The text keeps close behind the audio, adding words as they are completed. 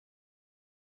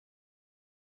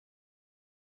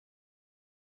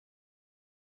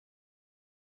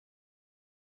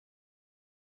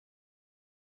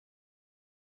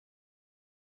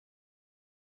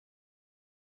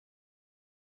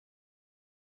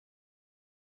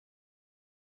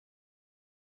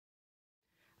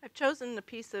I've chosen a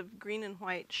piece of green and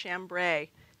white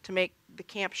chambray to make the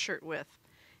camp shirt with.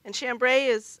 And chambray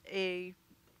is a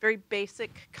very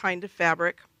basic kind of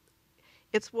fabric.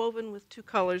 It's woven with two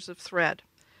colors of thread.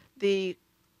 The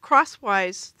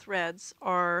crosswise threads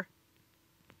are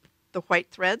the white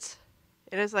threads,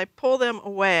 and as I pull them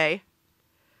away,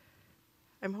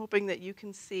 I'm hoping that you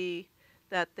can see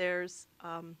that there's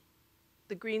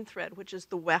the green thread, which is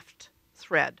the weft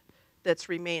thread that's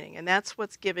remaining, and that's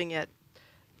what's giving it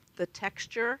the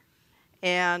texture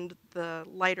and the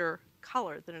lighter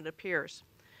color that it appears.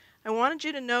 I wanted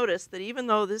you to notice that even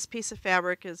though this piece of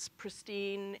fabric is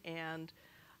pristine and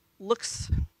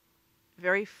looks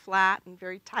very flat and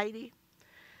very tidy,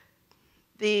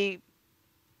 the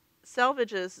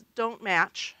selvages don't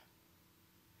match.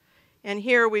 And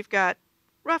here we've got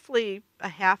roughly a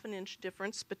 ½ inch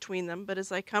difference between them, but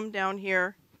as I come down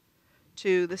here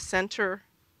to the center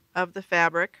of the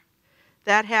fabric,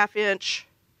 that ½ inch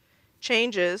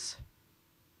changes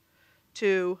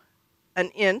to an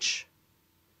inch,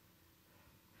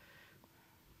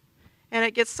 and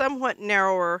it gets somewhat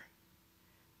narrower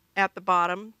at the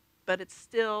bottom, but it's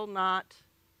still not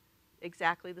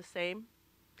exactly the same.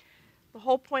 The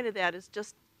whole point of that is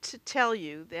just to tell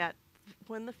you that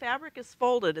when the fabric is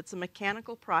folded, it's a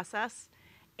mechanical process,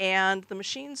 and the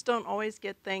machines don't always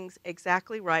get things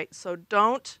exactly right, so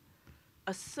don't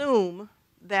assume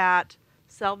that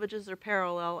selvages are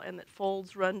parallel and that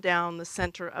folds run down the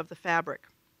center of the fabric.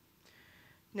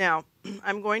 Now,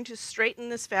 I'm going to straighten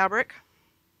this fabric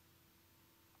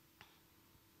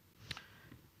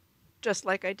just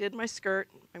like I did my skirt.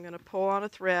 I'm going to pull on a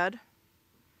thread.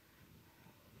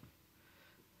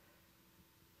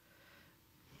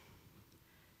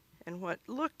 And what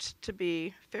looked to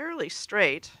be fairly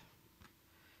straight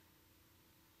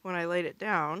when I laid it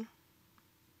down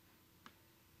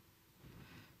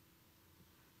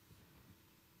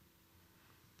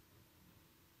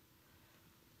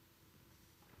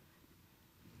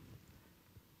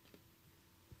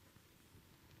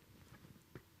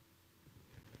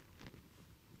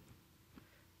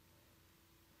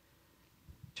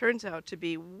turns out to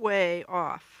be way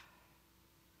off.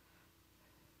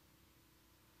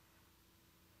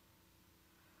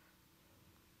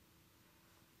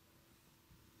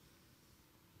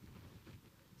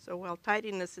 So while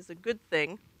tidiness is a good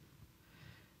thing,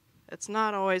 it's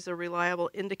not always a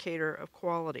reliable indicator of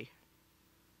quality.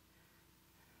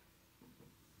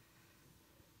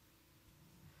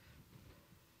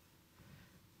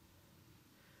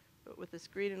 But with this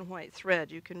green and white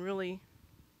thread, you can really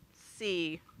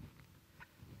see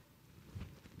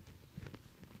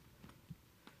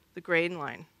the grain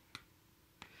line.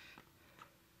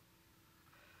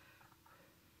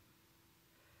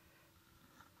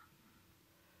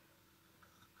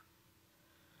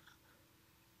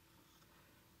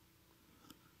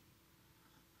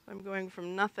 I'm going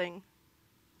from nothing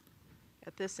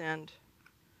at this end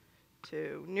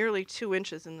to nearly 2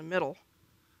 inches in the middle.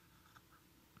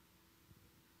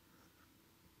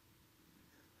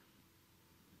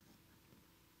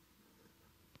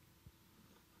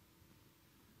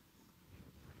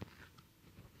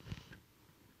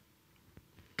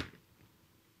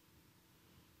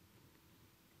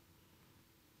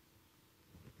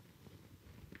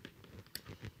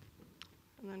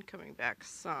 And then coming back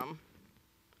some.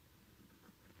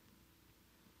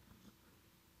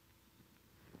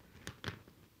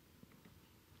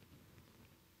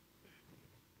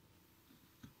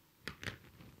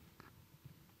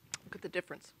 Look at the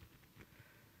difference.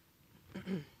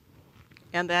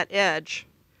 And that edge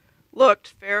looked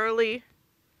fairly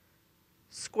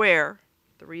square.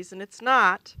 The reason it's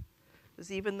not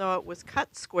is even though it was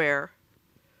cut square,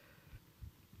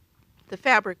 the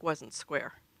fabric wasn't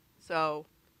square. So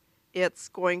it's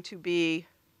going to be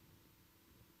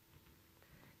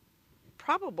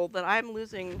probable that I'm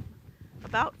losing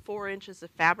about 4 inches of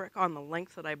fabric on the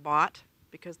length that I bought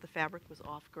because the fabric was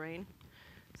off grain.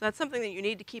 So that's something that you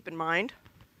need to keep in mind.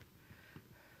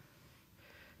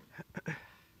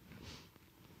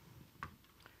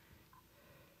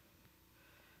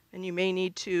 And you may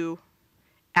need to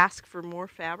ask for more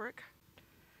fabric.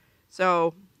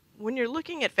 So when you're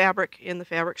looking at fabric in the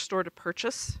fabric store to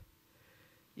purchase,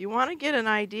 you want to get an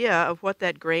idea of what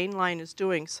that grain line is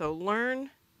doing. So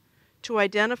learn to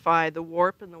identify the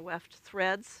warp and the weft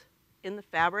threads in the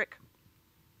fabric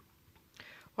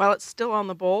while it's still on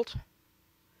the bolt.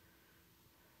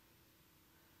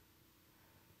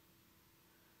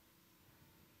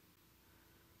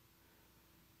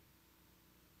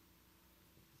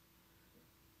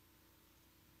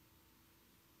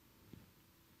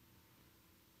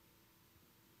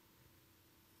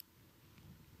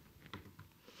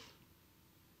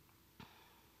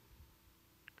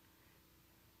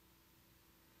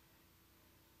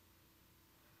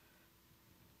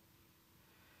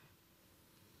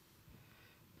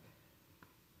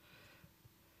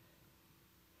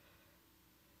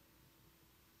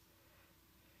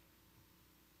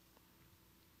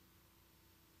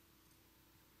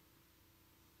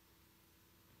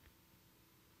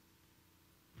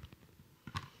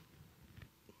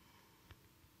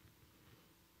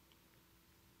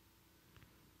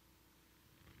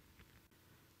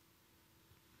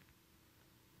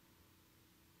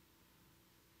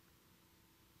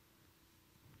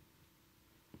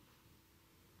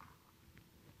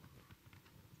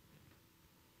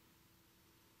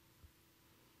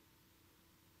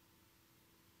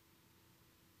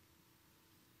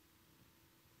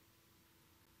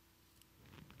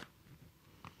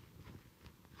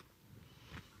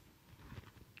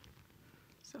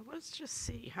 let's just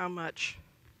see how much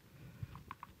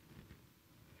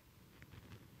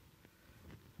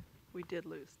we did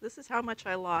lose. This is how much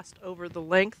I lost over the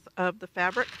length of the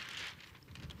fabric.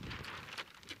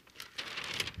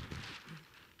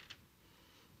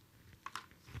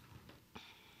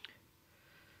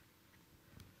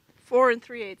 Four and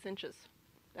 3/8 inches.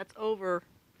 That's over,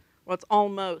 well, it's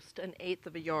almost an eighth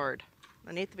of a yard.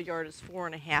 An eighth of a yard is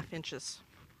 4.5 inches.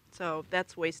 So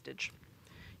that's wastage.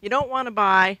 You don't want to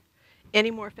buy any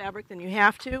more fabric than you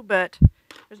have to, but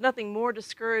there's nothing more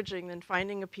discouraging than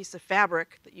finding a piece of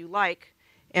fabric that you like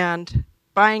and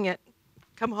buying it,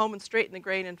 come home and straighten the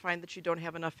grain and find that you don't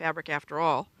have enough fabric after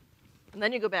all. And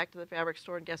then you go back to the fabric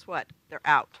store and guess what? They're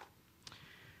out.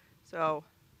 So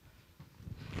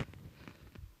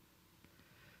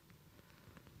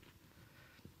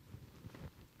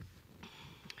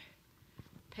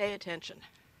pay attention.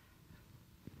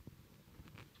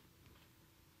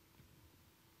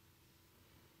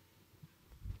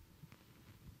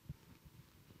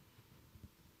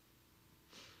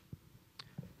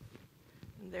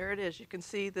 And there it is. You can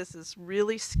see this is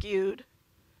really skewed.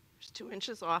 There's 2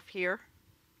 inches off here.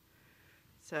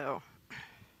 So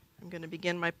I'm going to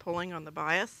begin my pulling on the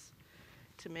bias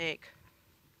to make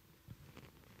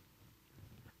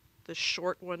the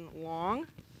short one long.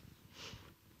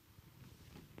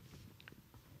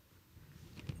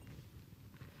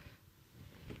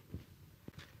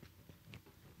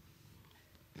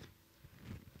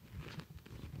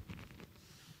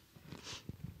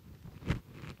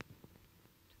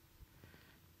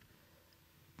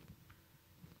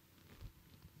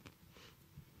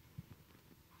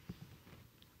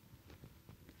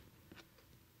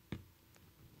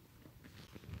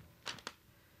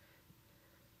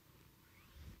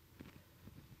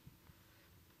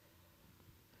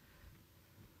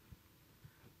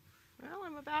 Well,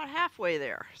 I'm about halfway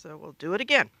there, so we'll do it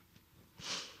again.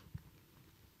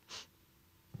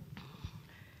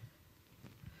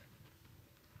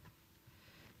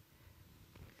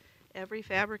 Every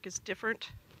fabric is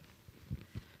different,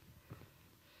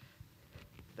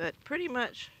 but pretty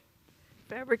much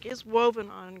fabric is woven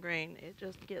on grain. It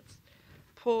just gets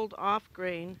pulled off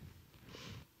grain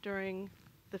during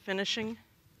the finishing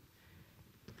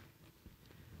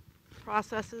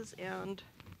processes and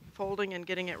folding and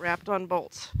getting it wrapped on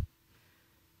bolts.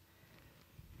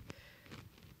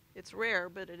 It's rare,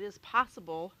 but it is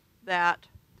possible that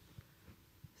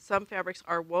some fabrics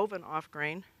are woven off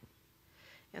grain,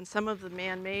 and some of the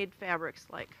man-made fabrics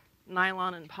like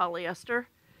nylon and polyester,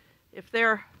 if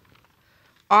they're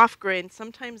off grain,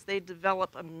 sometimes they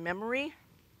develop a memory,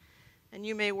 and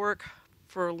you may work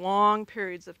for long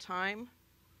periods of time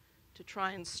to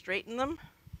try and straighten them,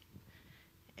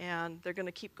 and they're going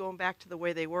to keep going back to the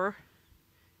way they were,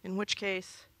 in which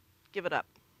case, give it up.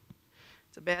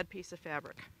 It's a bad piece of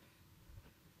fabric.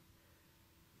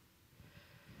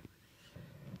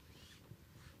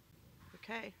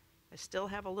 Okay, I still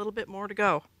have a little bit more to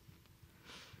go.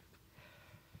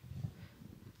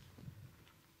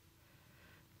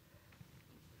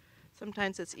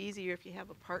 Sometimes it's easier if you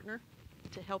have a partner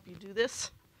to help you do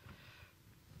this,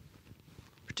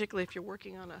 particularly if you're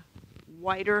working on a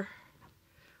wider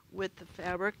width of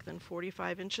fabric than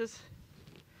 45 inches.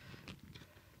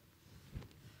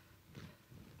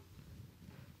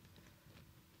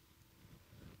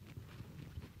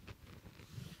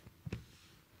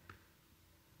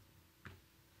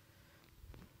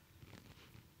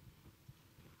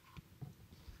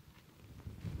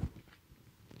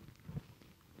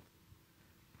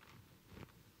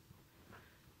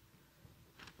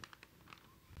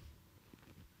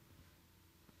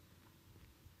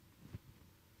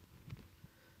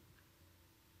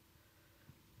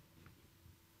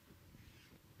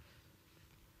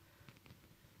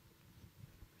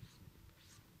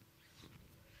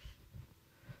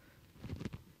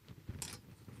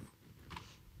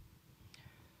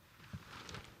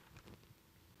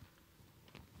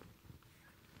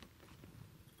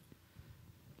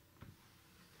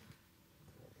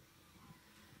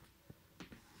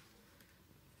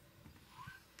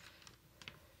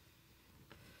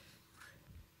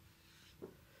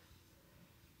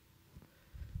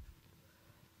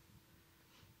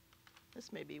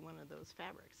 This may be one of those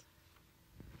fabrics.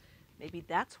 Maybe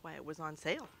that's why it was on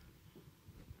sale.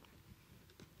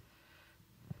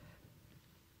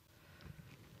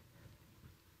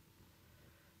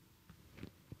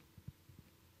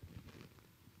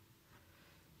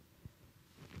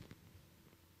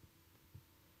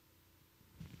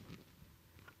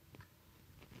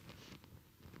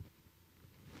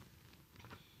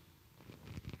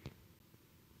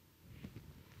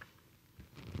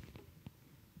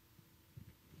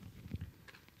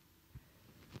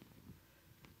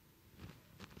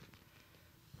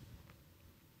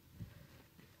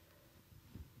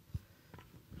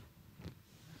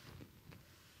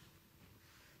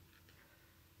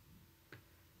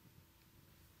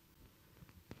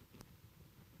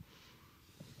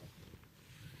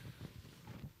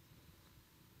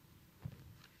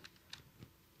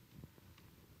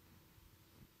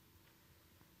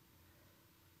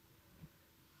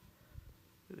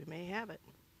 may have it.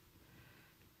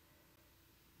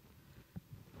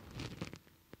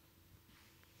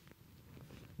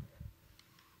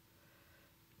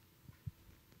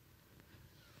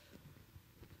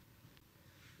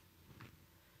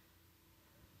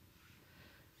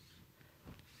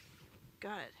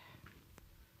 Got it.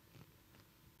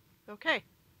 Okay.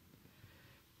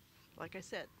 Like I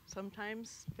said,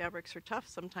 sometimes fabrics are tough,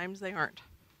 sometimes they aren't.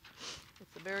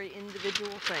 It's a very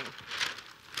individual thing.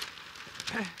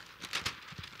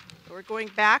 So we're going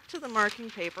back to the marking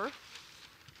paper.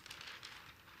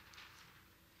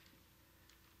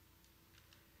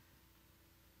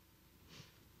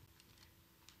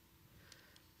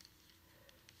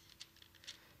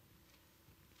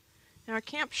 Now our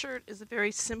camp shirt is a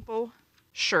very simple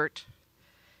shirt.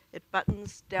 It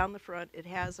buttons down the front. It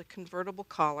has a convertible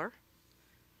collar.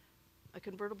 A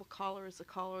convertible collar is a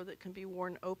collar that can be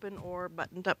worn open or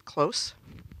buttoned up close.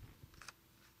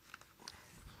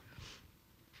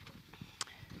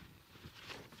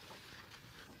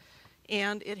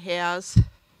 And it has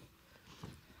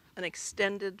an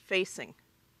extended facing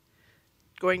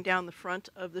going down the front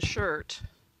of the shirt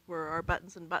where our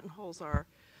buttons and buttonholes are.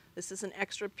 This is an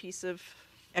extra piece of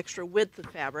extra width of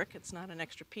fabric. It's not an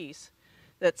extra piece.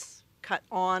 That's cut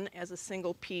on as a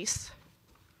single piece.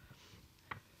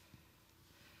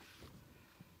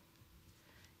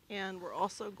 And we're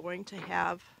also going to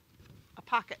have a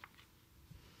pocket.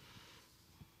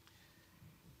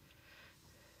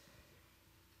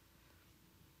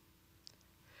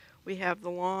 We have the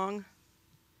long,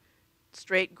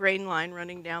 straight grain line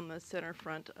running down the center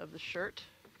front of the shirt.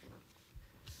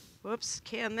 Whoops,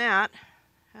 can that.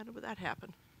 How did that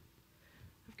happen?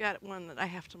 I've got one that I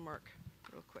have to mark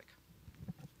real quick.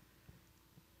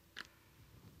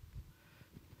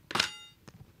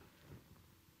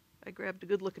 I grabbed a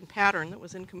good-looking pattern that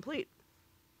was incomplete.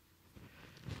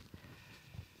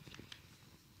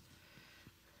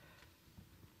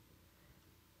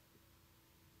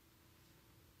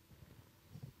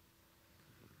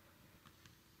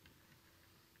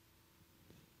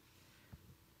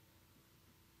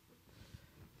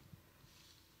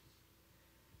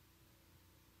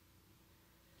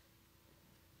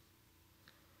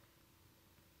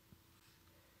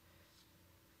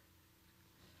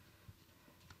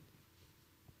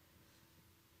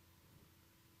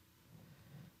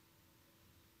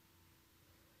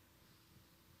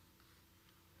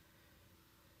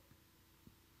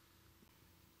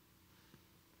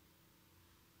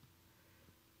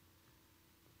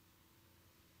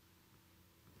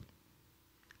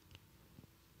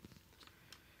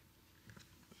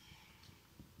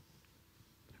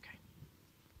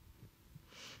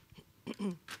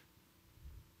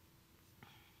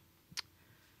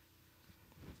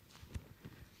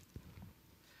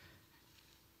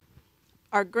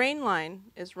 Our grain line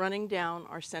is running down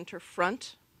our center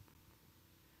front,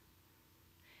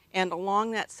 and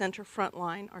along that center front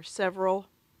line are several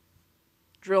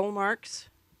drill marks.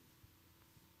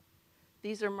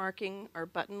 These are marking our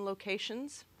button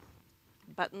locations.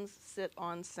 Buttons sit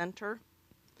on center.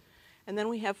 And then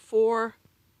we have 4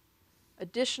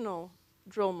 additional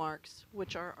drill marks,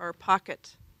 which are our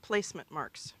pocket placement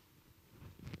marks.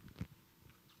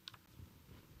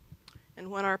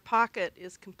 And when our pocket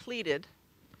is completed,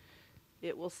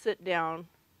 it will sit down,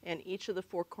 and each of the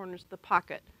 4 corners of the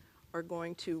pocket are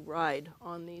going to ride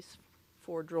on these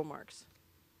 4 drill marks.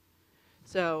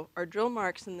 So our drill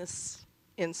marks in this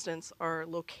instance are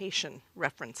location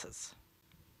references.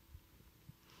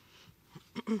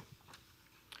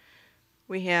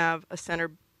 We have a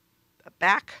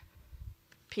back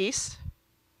piece.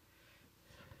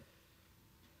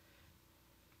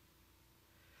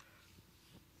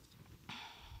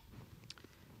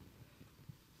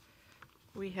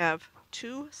 We have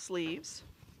 2 sleeves,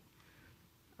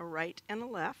 a right and a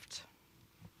left.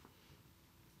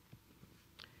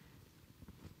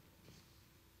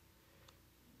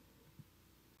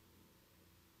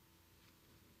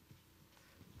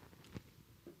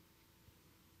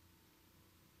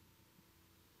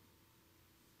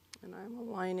 And I'm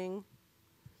aligning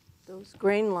those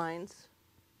grain lines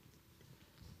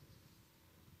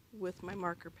with my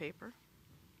marker paper.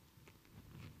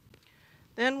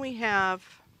 Then we have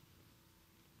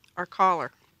our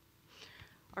collar.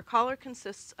 Our collar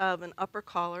consists of an upper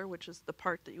collar, which is the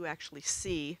part that you actually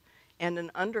see, and an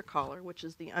under collar, which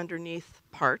is the underneath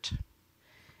part.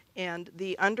 And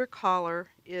the under collar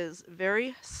is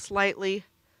very slightly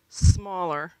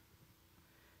smaller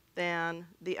than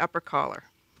the upper collar.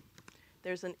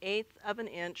 There's an 1/8 of an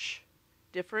inch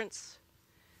difference.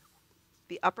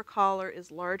 The upper collar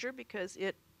is larger because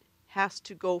it has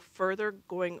to go further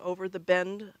going over the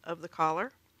bend of the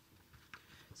collar.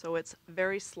 So it's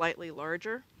very slightly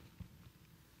larger.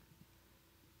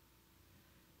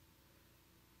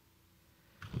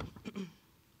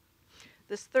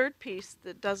 This third piece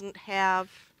that doesn't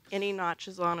have any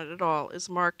notches on it at all is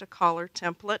marked a collar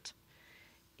template.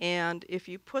 And if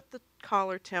you put the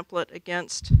collar template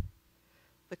against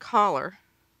the collar,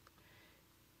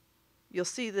 you'll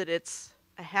see that it's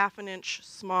a 1/2 inch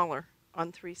smaller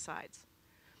on 3 sides.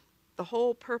 The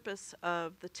whole purpose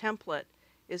of the template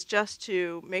is just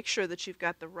to make sure that you've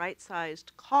got the right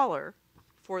sized collar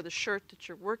for the shirt that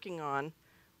you're working on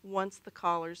once the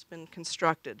collar's been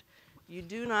constructed. You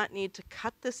do not need to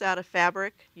cut this out of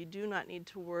fabric. You do not need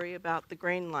to worry about the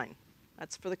grain line.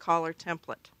 That's for the collar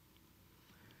template.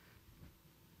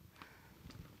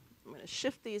 I'm going to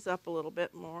shift these up a little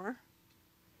bit more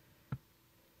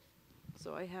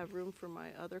so I have room for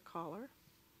my other collar.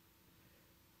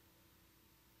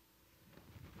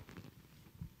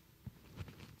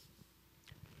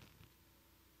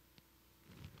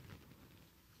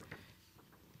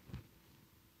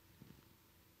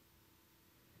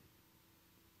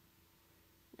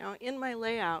 Now in my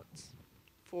layouts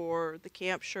for the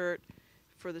camp shirt,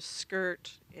 for the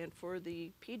skirt, and for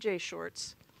the PJ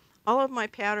shorts, all of my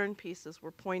pattern pieces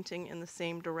were pointing in the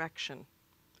same direction.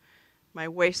 My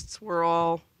waists were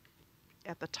all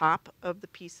at the top of the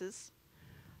pieces,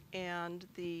 and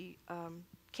the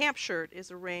camp shirt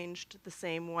is arranged the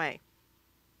same way.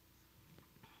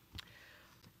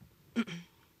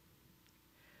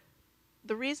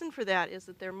 The reason for that is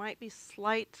that there might be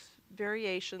slight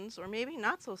variations, or maybe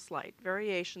not so slight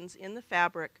variations in the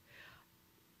fabric,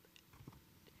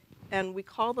 and we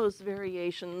call those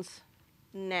variations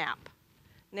nap.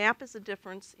 Nap is a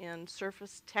difference in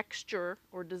surface texture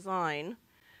or design.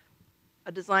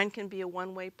 A design can be a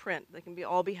one-way print. They can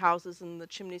all be houses and the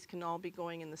chimneys can all be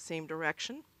going in the same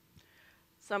direction.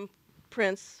 Some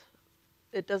prints,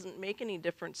 it doesn't make any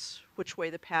difference which way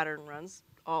the pattern runs,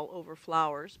 all over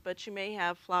flowers, but you may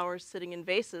have flowers sitting in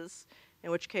vases,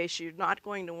 in which case you're not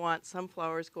going to want some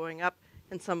flowers going up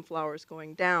and some flowers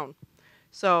going down.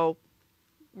 So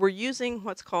we're using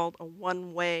what's called a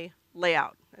one-way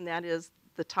layout, and that is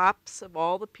the tops of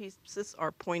all the pieces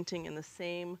are pointing in the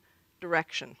same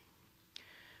direction.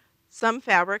 Some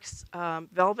fabrics,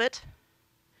 velvet,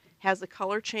 has a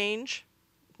color change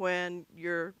when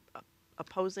you're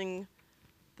opposing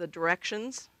the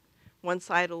directions. One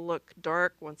side will look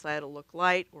dark, one side will look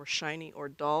light or shiny or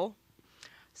dull.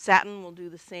 Satin will do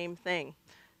the same thing.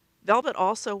 Velvet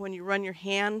also, when you run your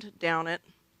hand down it,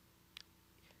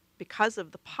 because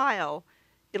of the pile,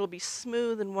 it'll be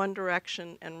smooth in one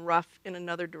direction and rough in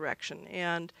another direction.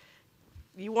 And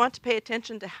you want to pay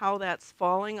attention to how that's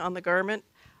falling on the garment.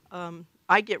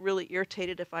 I get really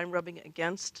irritated if I'm rubbing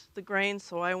against the grain,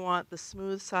 so I want the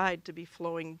smooth side to be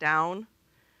flowing down.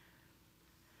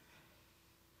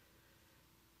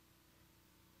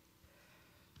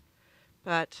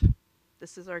 But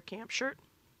this is our camp shirt.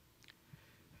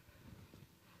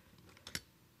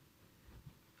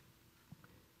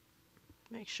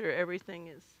 Make sure everything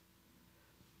is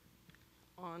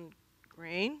on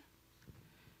grain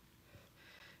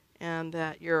and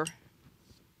that you're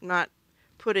not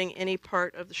putting any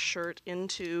part of the shirt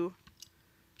into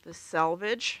the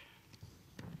selvage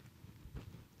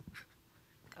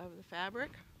of the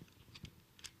fabric.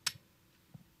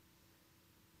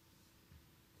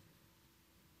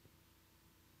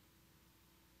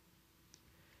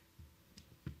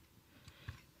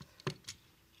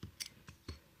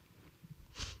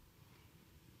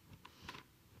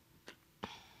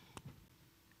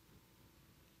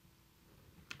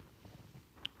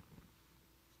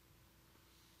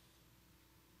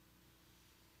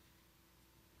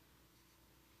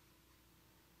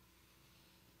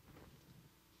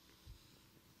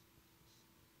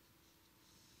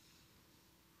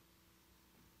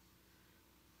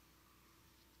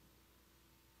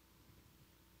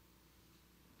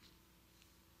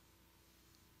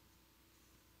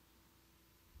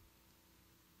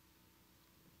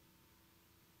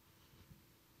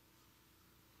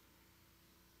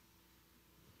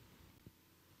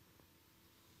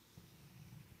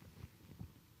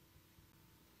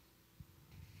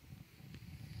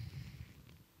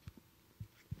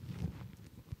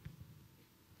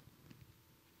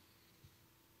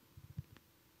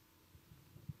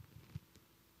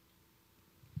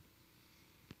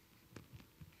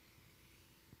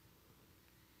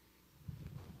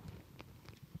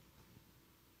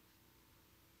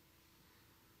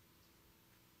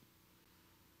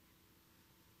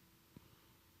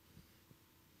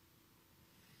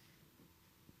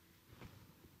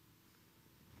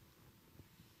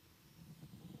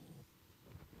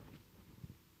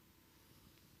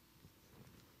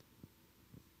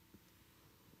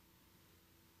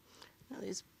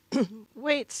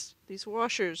 weights, these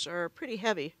washers, are pretty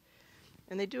heavy,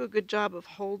 and they do a good job of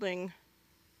holding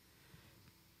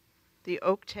the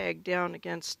oak tag down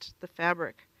against the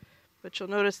fabric. But you'll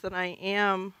notice that I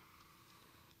am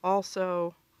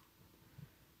also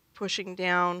pushing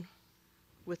down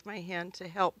with my hand to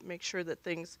help make sure that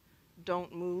things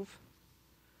don't move.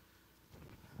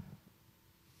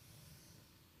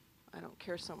 I don't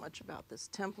care so much about this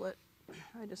template.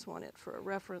 I just want it for a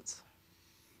reference.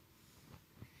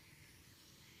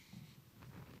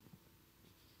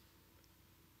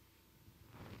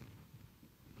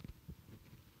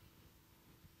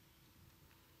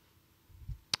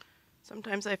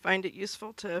 Sometimes I find it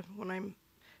useful to, when I'm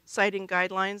citing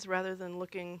guidelines, rather than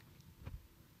looking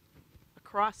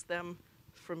across them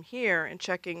from here and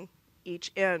checking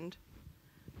each end,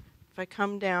 if I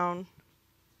come down,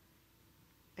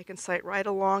 I can cite right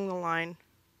along the line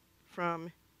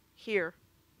from here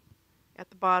at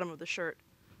the bottom of the shirt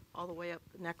all the way up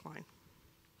the neckline.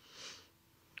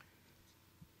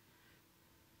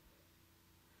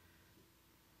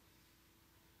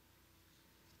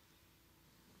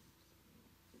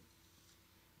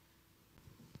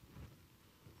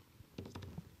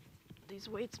 These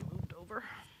weights moved over.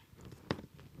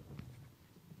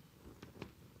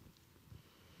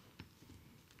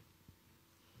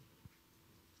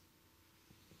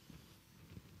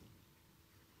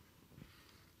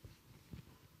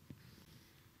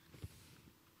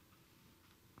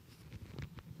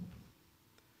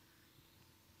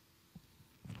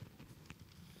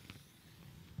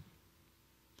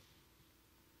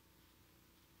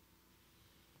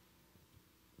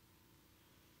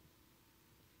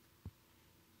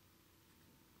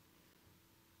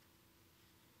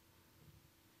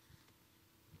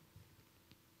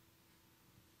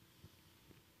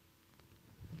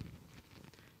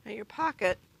 Now your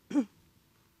pocket,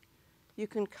 you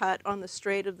can cut on the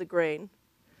straight of the grain,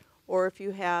 or if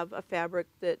you have a fabric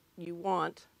that you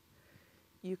want,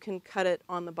 you can cut it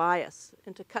on the bias.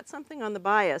 And to cut something on the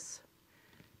bias,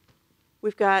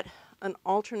 we've got an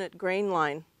alternate grain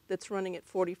line that's running at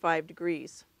 45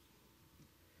 degrees.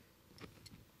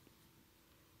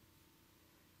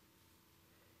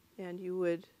 And you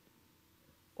would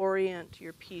orient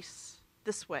your piece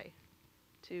this way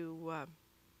to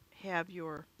have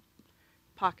your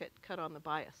pocket cut on the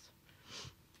bias.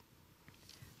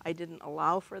 I didn't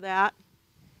allow for that,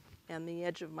 and the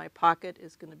edge of my pocket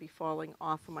is going to be falling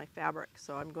off of my fabric,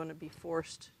 so I'm going to be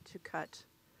forced to cut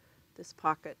this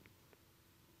pocket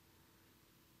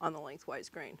on the lengthwise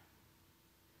grain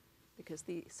because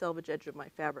the selvage edge of my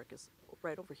fabric is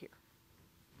right over here.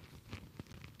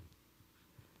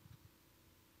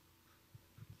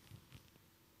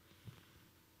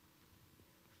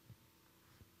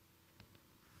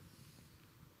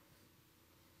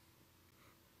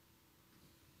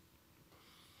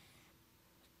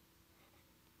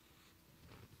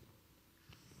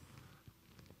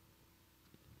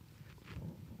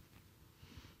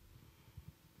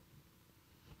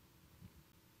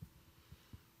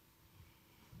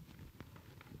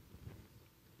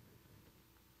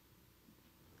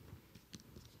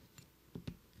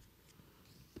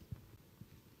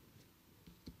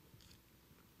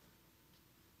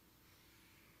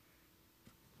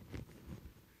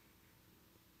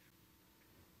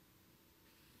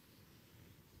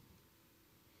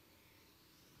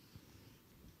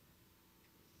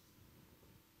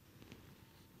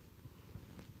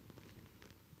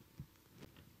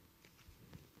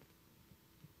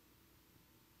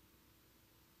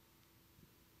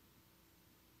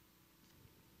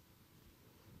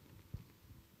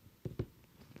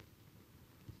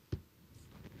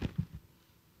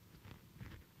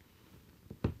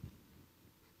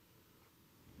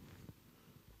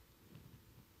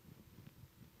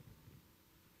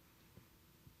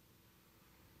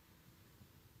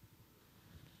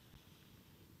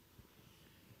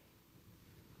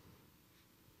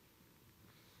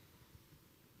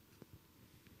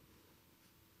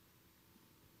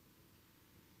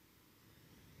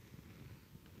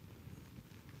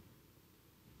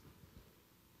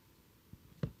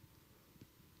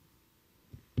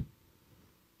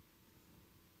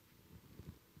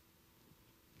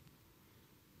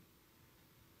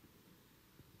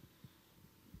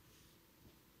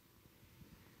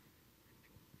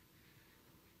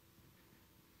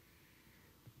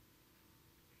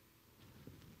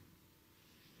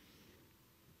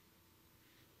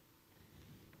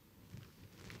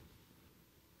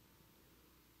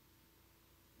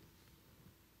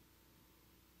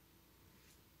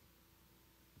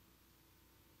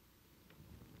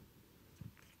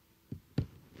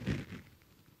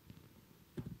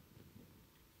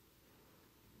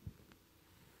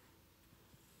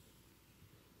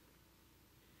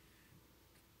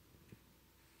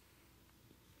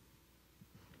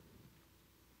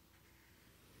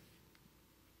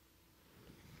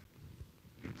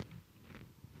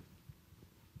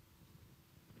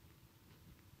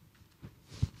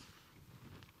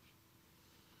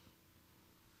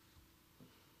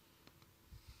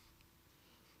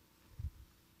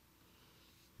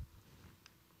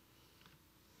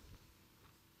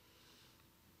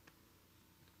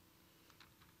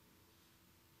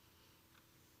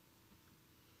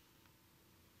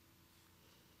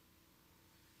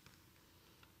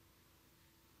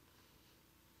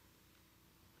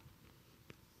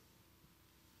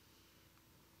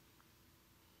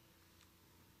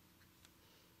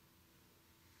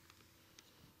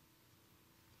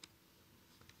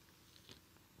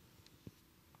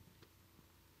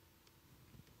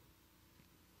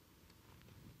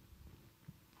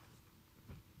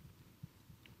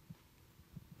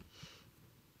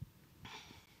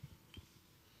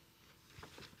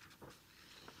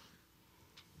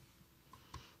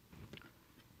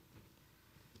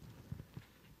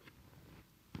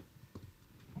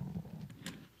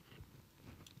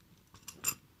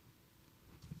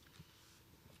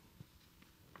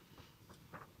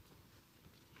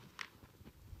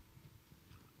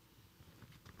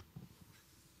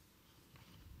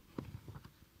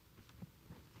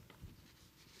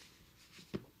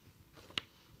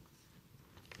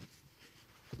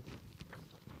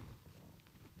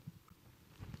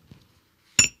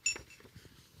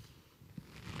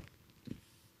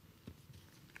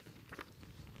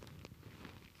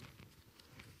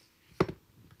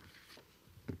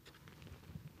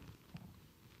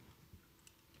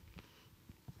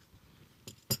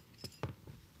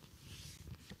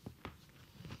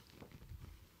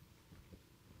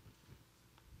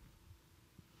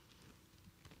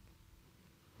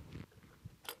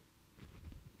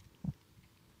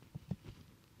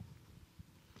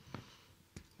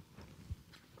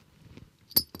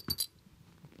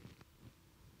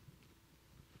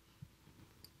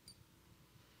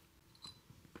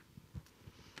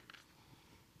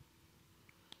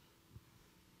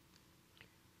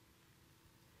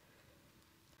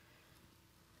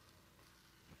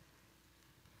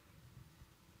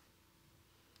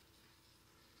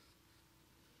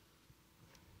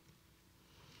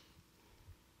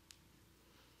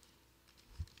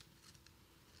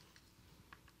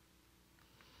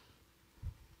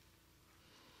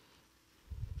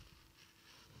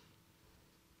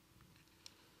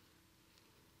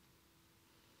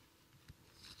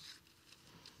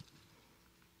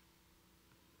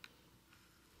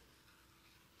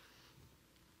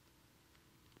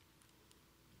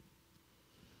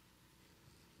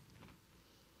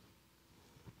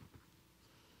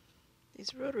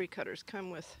 These rotary cutters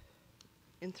come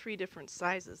in 3 different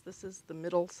sizes. This is the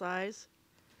middle size,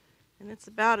 and it's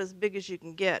about as big as you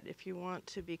can get if you want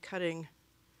to be cutting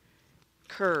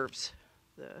curves.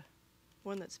 The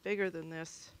one that's bigger than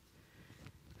this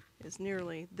is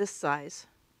nearly this size,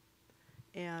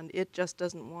 and it just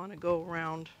doesn't want to go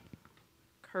around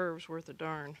curves worth a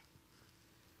darn.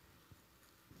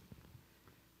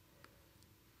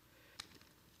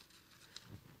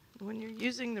 When you're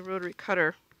using the rotary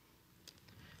cutter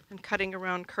and cutting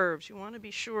around curves, you want to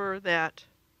be sure that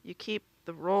you keep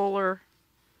the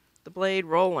blade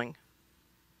rolling.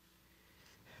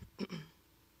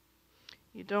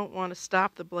 You don't want to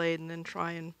stop the blade and then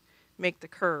try and make the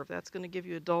curve. That's going to give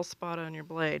you a dull spot on your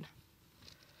blade.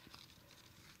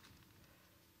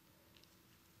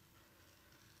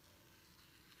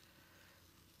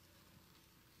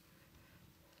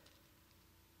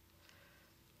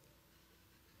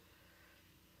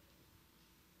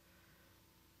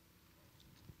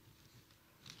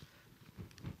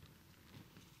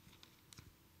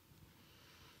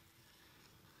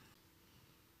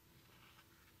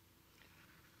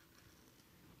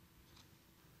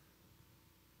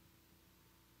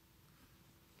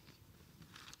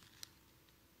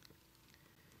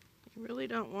 You really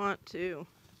don't want to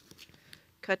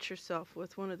cut yourself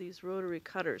with one of these rotary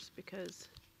cutters because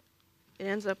it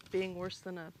ends up being worse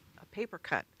than a paper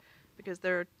cut, because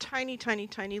there are tiny, tiny,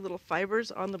 tiny little fibers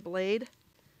on the blade,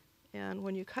 and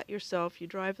when you cut yourself, you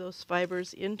drive those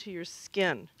fibers into your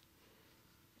skin,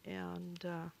 and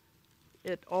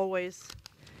it always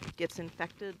gets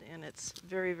infected, and it's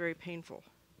very, very painful.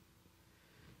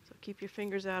 So keep your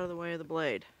fingers out of the way of the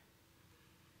blade.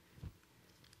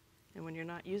 And when you're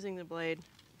not using the blade,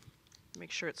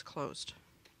 make sure it's closed.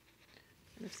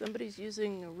 And if somebody's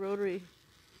using a rotary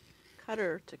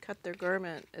cutter to cut their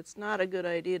garment, it's not a good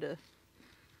idea to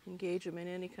engage them in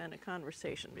any kind of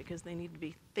conversation, because they need to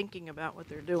be thinking about what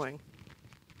they're doing.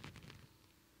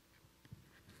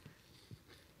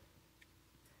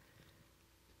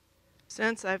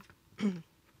 Since I've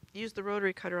used the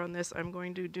rotary cutter on this, I'm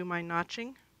going to do my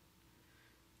notching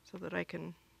so that I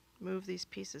can move these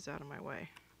pieces out of my way.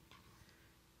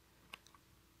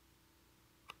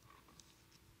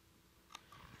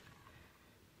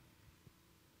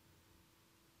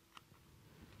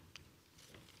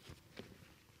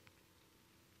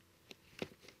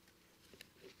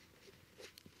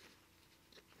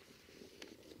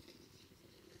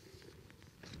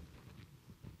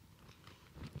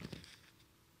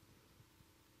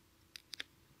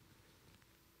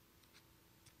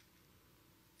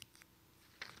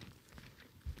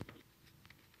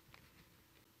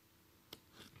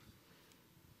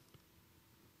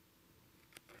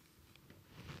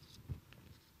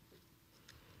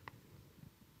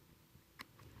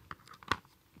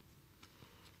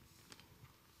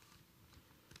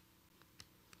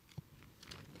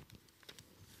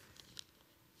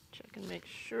 Check and make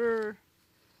sure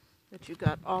that you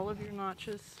got all of your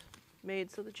notches made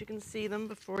so that you can see them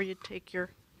before you take your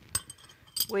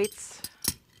weights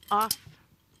off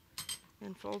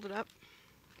and fold it up.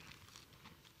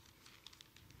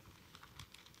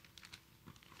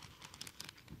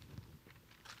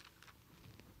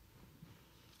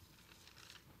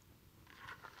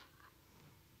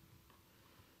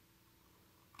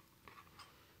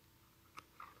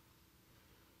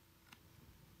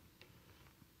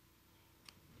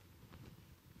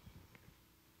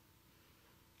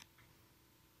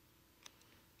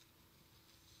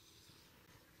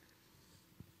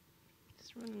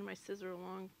 Just running my scissor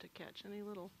along to catch any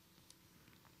little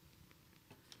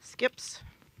skips.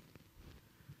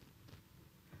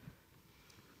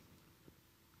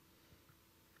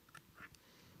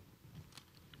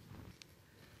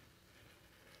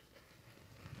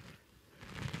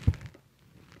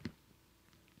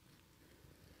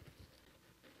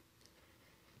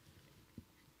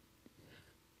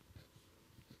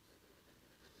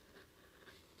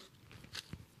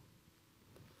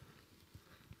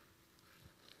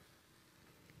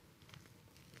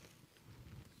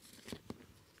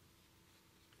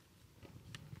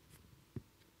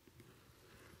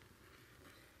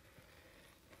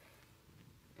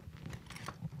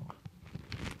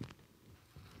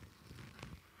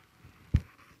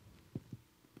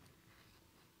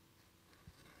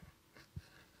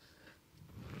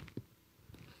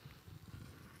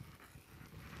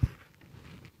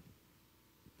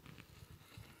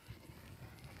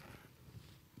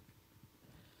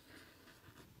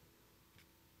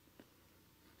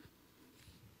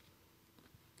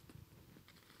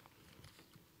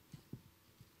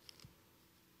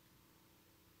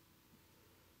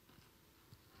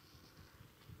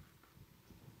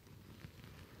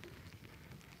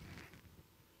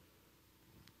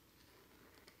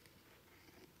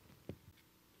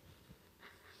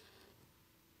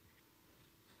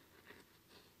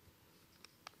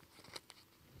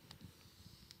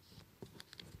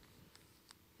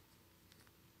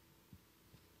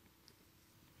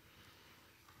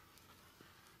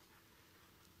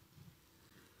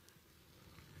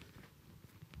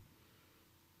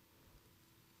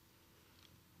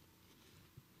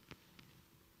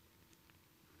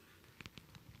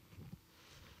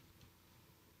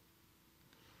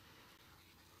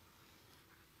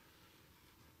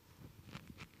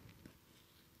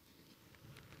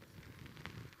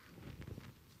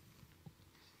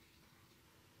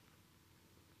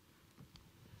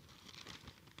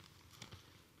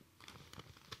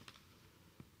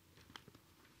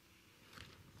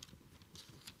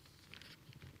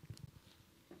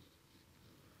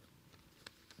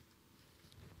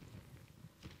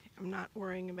 I'm not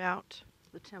worrying about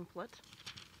the template.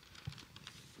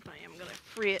 I am going to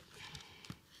free it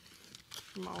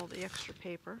from all the extra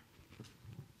paper.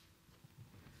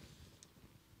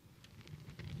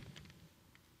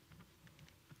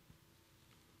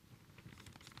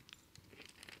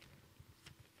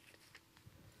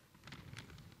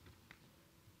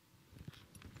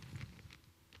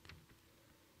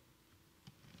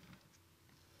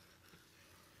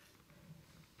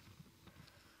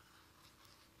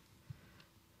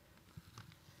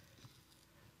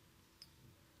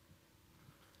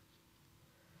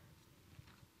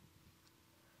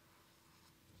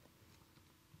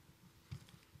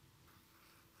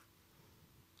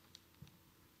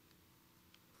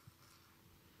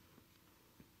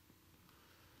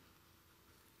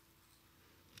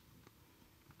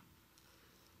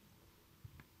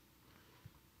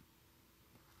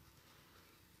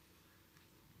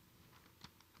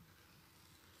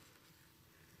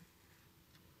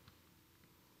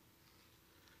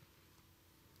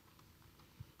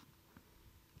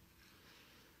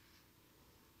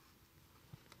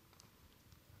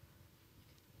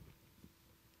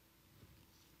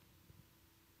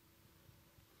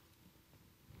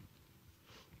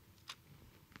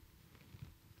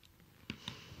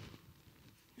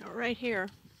 Now right here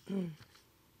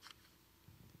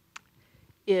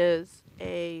is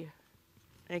an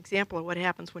example of what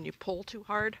happens when you pull too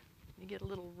hard. You get a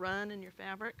little run in your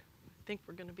fabric. I think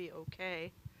we're going to be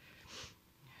okay.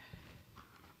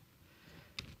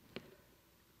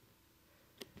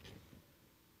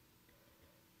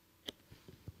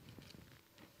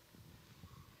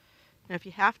 Now if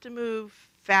you have to move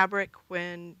fabric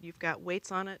when you've got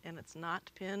weights on it and it's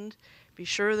not pinned, be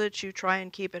sure that you try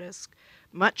and keep it as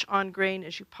much on grain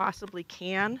as you possibly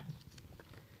can.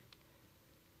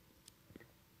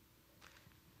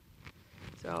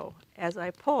 So as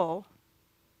I pull,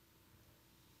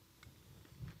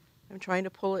 I'm trying to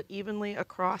pull it evenly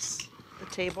across the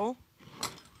table,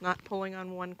 not pulling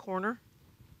on one corner.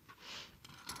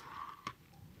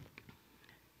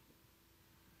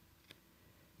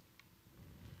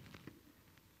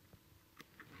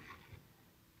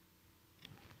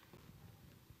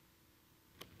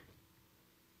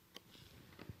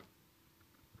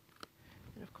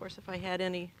 And of course, if I had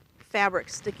any fabric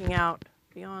sticking out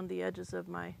beyond the edges of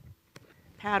my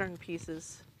pattern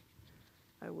pieces,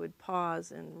 I would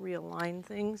pause and realign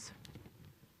things.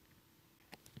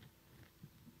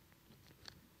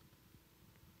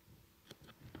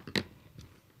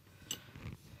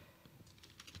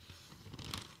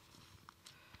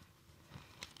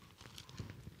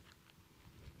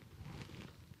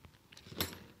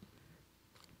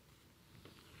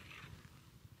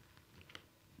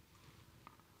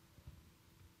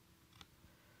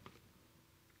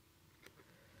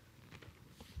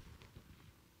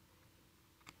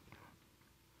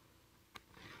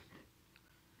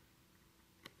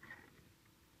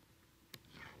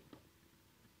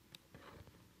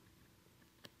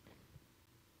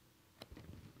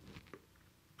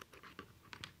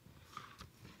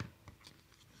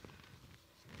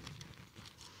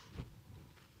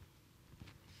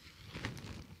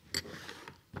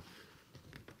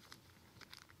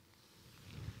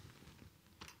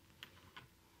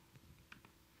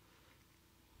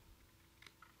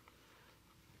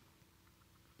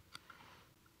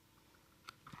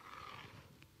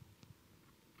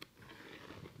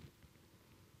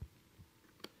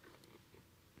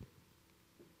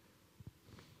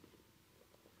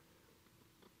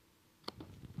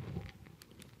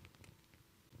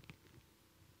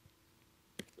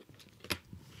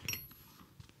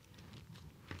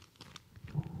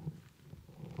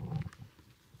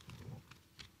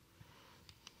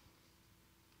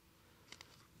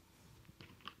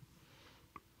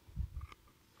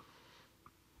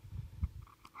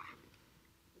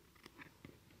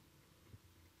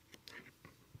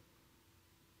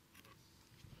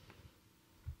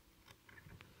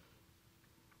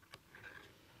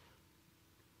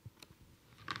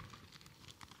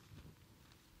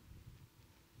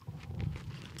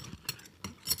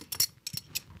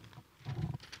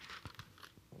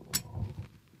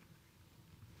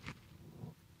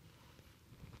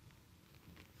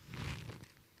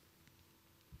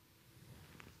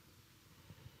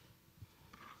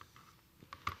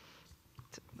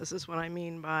 This is what I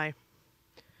mean by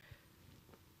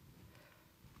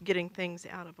getting things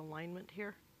out of alignment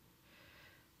here.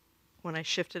 When I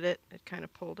shifted it, it kind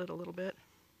of pulled it a little bit.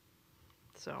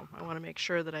 So I want to make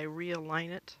sure that I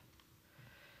realign it.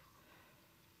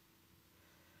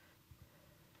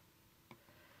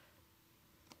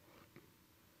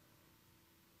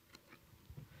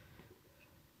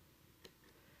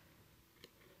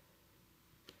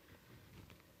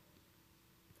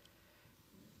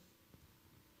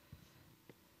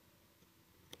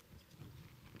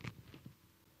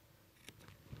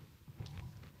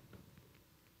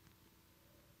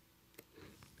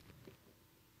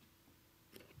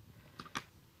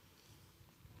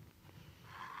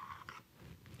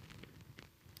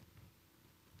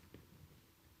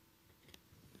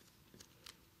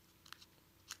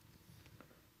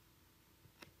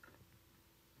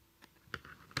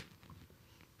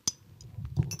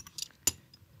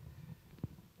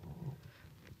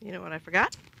 You know what I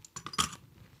forgot?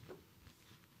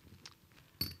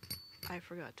 I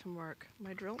forgot to mark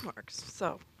my drill marks.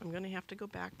 So I'm going to have to go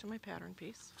back to my pattern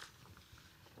piece.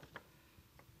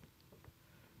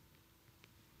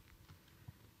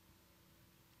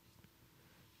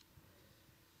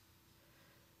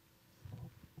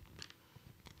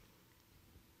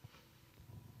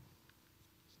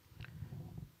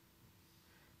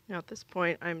 Now at this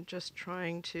point, I'm just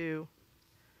trying to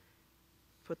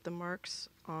put the marks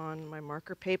on my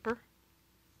marker paper.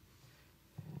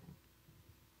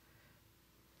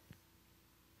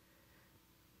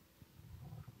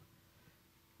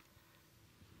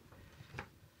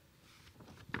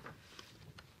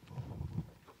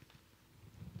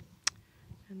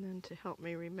 And then to help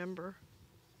me remember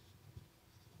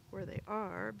where they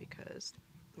are, because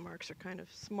the marks are kind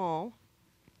of small,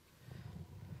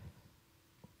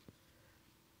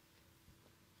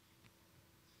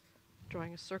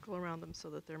 drawing a circle around them so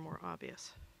that they're more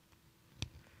obvious.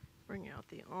 Bring out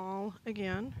the awl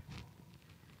again,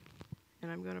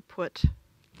 and I'm going to put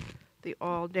the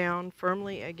awl down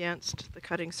firmly against the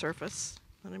cutting surface.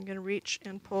 Then I'm going to reach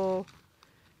and pull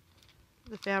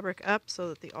the fabric up so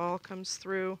that the awl comes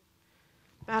through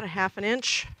about a ½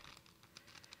 inch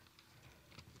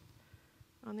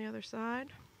on the other side.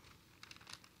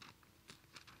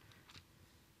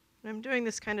 And I'm doing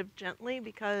this kind of gently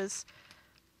because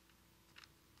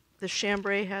the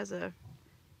chambray has a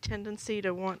tendency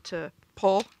to want to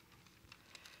pull.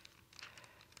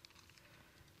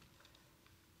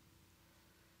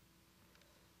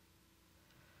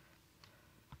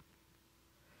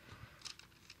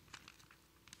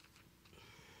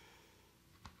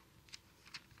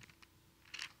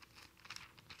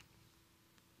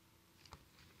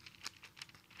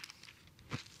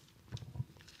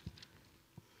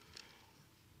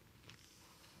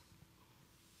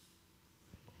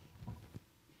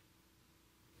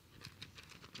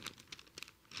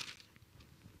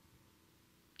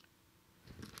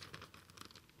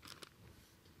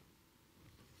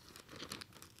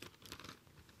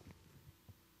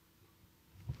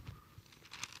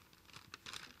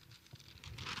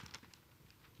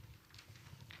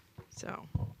 So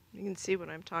you can see what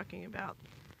I'm talking about,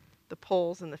 the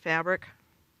pulls in the fabric,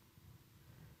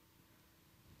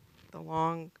 the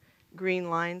long green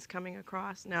lines coming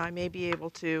across. Now I may be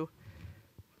able to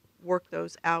work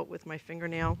those out with my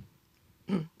fingernail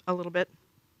a little bit,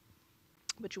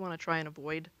 but you want to try and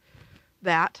avoid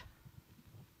that.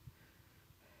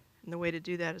 And the way to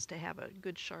do that is to have a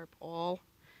good sharp awl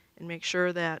and make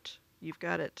sure that you've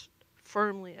got it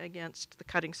firmly against the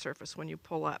cutting surface when you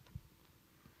pull up.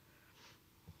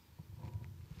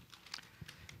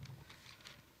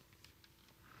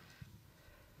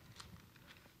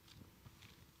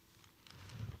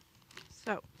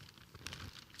 So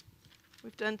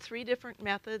we've done 3 different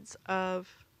methods of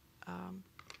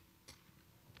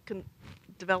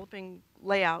developing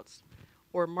layouts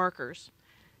or markers.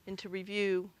 And to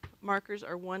review, markers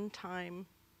are one-time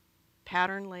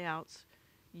pattern layouts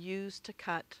used to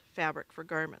cut fabric for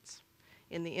garments.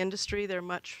 In the industry, they're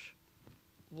much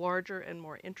larger and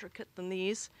more intricate than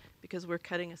these because we're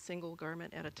cutting a single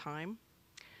garment at a time.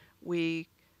 We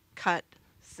cut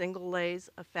single lays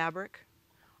of fabric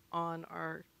on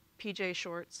our PJ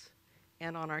shorts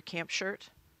and on our camp shirt.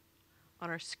 On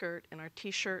our skirt and our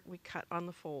t-shirt, we cut on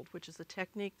the fold, which is a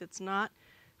technique that's not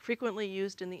frequently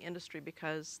used in the industry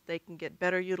because they can get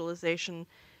better utilization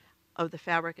of the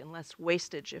fabric and less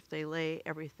wastage if they lay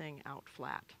everything out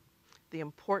flat. The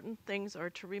important things are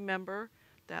to remember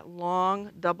that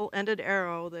long double-ended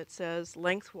arrow that says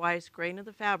lengthwise grain of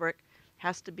the fabric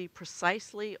has to be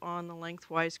precisely on the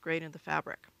lengthwise grain of the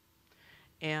fabric.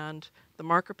 And the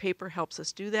marker paper helps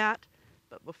us do that,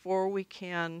 but before we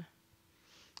can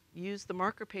use the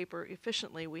marker paper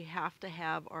efficiently, we have to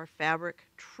have our fabric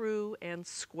true and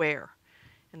square.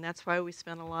 And that's why we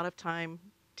spend a lot of time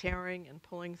tearing and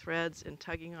pulling threads and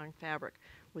tugging on fabric,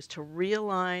 was to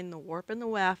realign the warp and the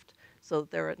weft so that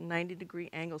they're at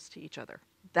 90-degree angles to each other.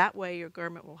 That way your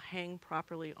garment will hang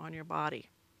properly on your body.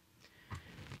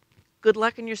 Good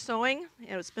luck in your sewing.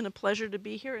 It's been a pleasure to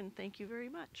be here, and thank you very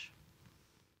much.